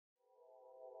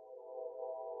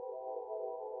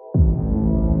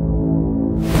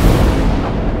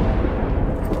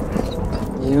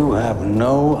have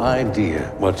no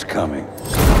idea what's coming.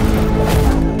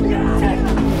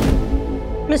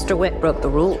 Mr. Wick broke the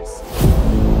rules.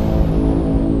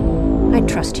 I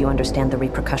trust you understand the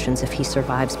repercussions if he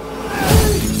survives.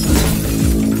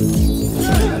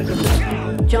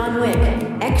 John Wick,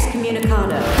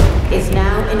 excommunicado, is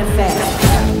now in effect.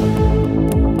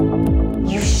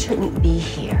 You shouldn't be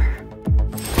here.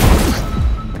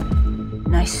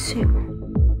 Nice suit.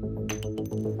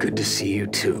 Good to see you,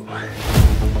 too.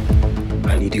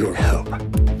 I need your help.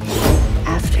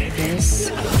 After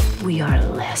this, we are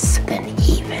less than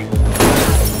even.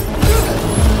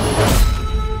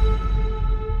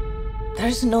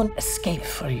 There's no escape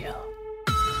for you.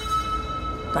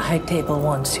 The high table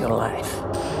wants your life.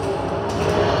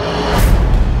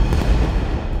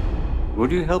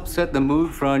 Would you help set the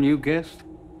mood for our new guest?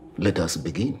 Let us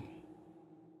begin.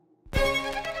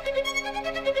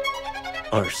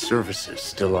 Our service is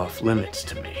still off limits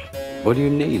to me. What do you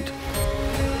need?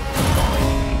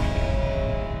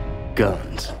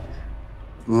 Guns.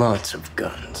 Lots of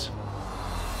guns.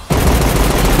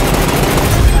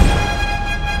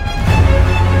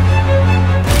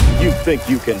 You think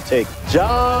you can take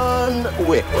John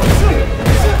Wick?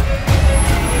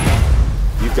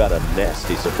 You've got a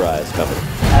nasty surprise coming.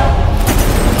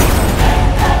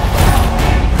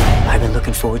 I've been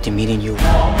looking forward to meeting you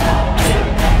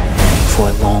for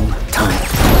a long time.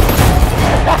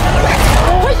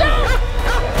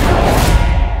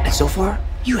 And so far,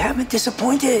 you haven't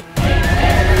disappointed.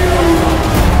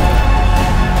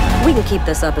 We can keep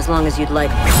this up as long as you'd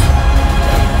like.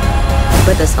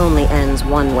 But this only ends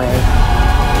one way.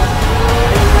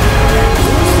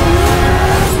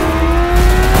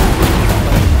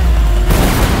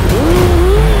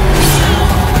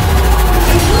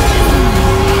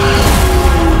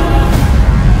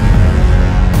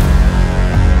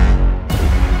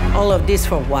 All of this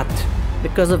for what?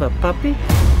 Because of a puppy?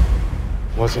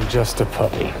 Wasn't just a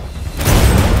puppy.